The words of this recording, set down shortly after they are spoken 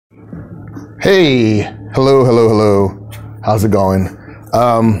Hey, hello. How's it going?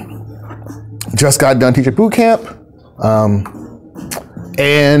 Just got done teaching boot camp,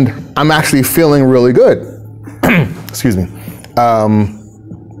 and I'm actually feeling really good. Excuse me.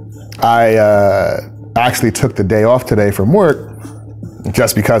 I actually took the day off today from work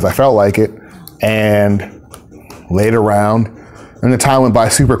just because I felt like it, and laid around, and the time went by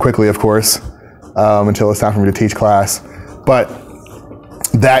super quickly, of course, until it's time for me to teach class. But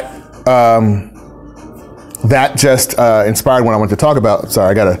that just inspired what I wanted to talk about.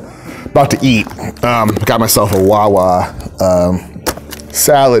 Sorry, about to eat. Got myself a Wawa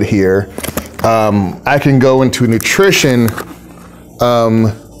salad here. I can go into nutrition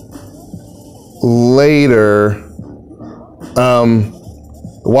later.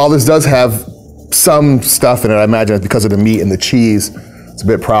 While this does have some stuff in it, I imagine it's because of the meat and the cheese. It's a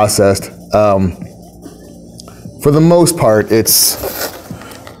bit processed. For the most part, it's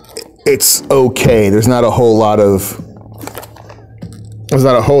okay. There's not a whole lot of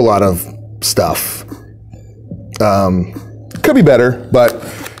stuff. Could be better, but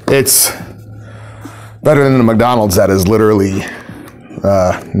it's better than the McDonald's that is literally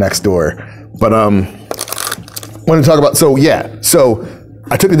next door. But want to talk about, so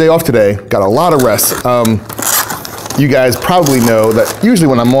I took the day off today, got a lot of rest. You guys probably know that usually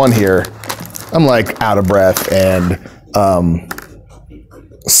when I'm on here, I'm like out of breath and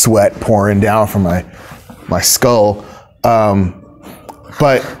sweat pouring down from my skull.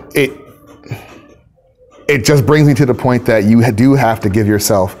 But it just brings me to the point that you do have to give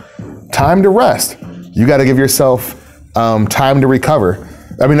yourself time to rest. You got to give yourself time to recover.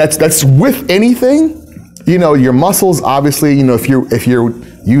 I mean, that's with anything. You know, your muscles, obviously, you know, if you're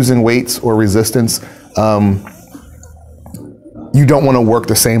using weights or resistance, you don't want to work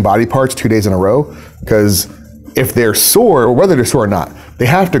the same body parts 2 days in a row, because if they're sore, or whether they're sore or not, they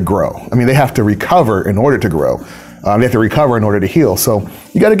have to grow. I mean, they have to recover in order to grow. They have to recover in order to heal. So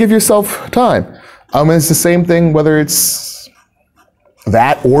you got to give yourself time. And it's the same thing, whether it's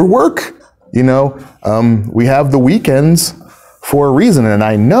that or work. You know, we have the weekends for a reason, and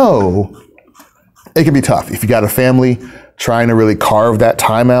I know it can be tough if you got a family trying to really carve that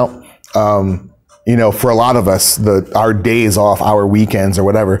time out. You know, for a lot of us, our days off, our weekends or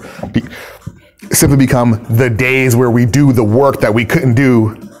whatever, simply become the days where we do the work that we couldn't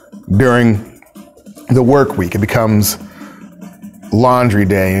do during the work week. It becomes laundry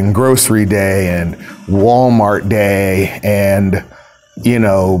day and grocery day and Walmart day and, you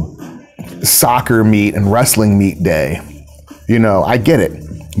know, soccer meet and wrestling meet day. You know, I get it,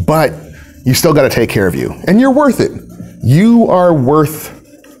 but you still got to take care of you, and you're worth it. You are worth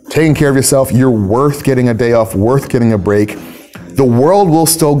taking care of yourself. You're worth getting a day off, worth getting a break. The world will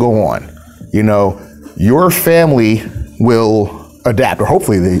still go on. You know, your family will adapt, or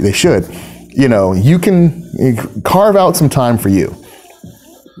hopefully they should. You know, you can carve out some time for you.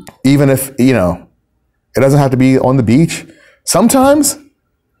 Even if, you know, it doesn't have to be on the beach. Sometimes,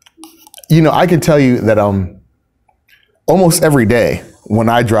 you know, I can tell you that almost every day when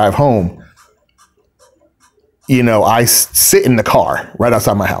I drive home, you know, I sit in the car right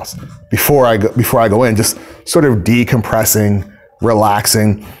outside my house before I go in, just sort of decompressing,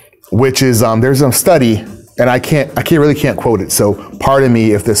 relaxing, which is, there's some study, and I really can't quote it, so pardon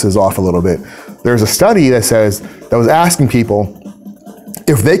me if this is off a little bit. There's a study that was asking people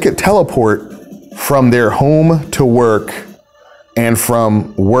if they could teleport from their home to work and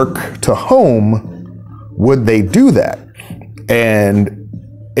from work to home, would they do that? And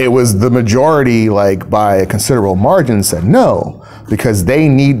it was the majority, like by a considerable margin, said no, because they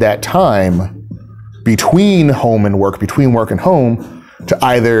need that time between home and work, between work and home, to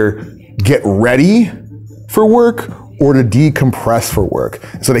either get ready for work or to decompress for work,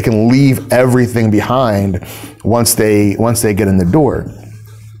 so they can leave everything behind once they get in the door.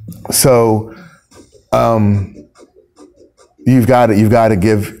 So you've got to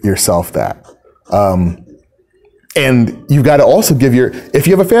give yourself that. And you've got to also give if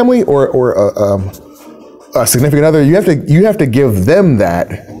you have a family or a significant other, you have to give them that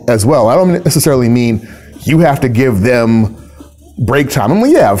as well. I don't necessarily mean you have to give them break time. I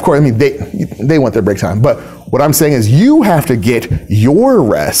mean, yeah, of course. I mean, they want their break time. But what I'm saying is you have to get your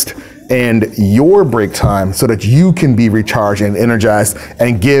rest and your break time so that you can be recharged and energized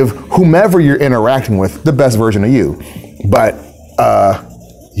and give whomever you're interacting with the best version of you. But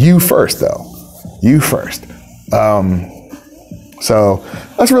you first, though. You first. So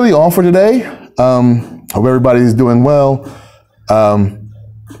that's really all for today. Hope everybody's doing well.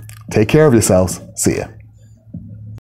 Take care of yourselves. See ya.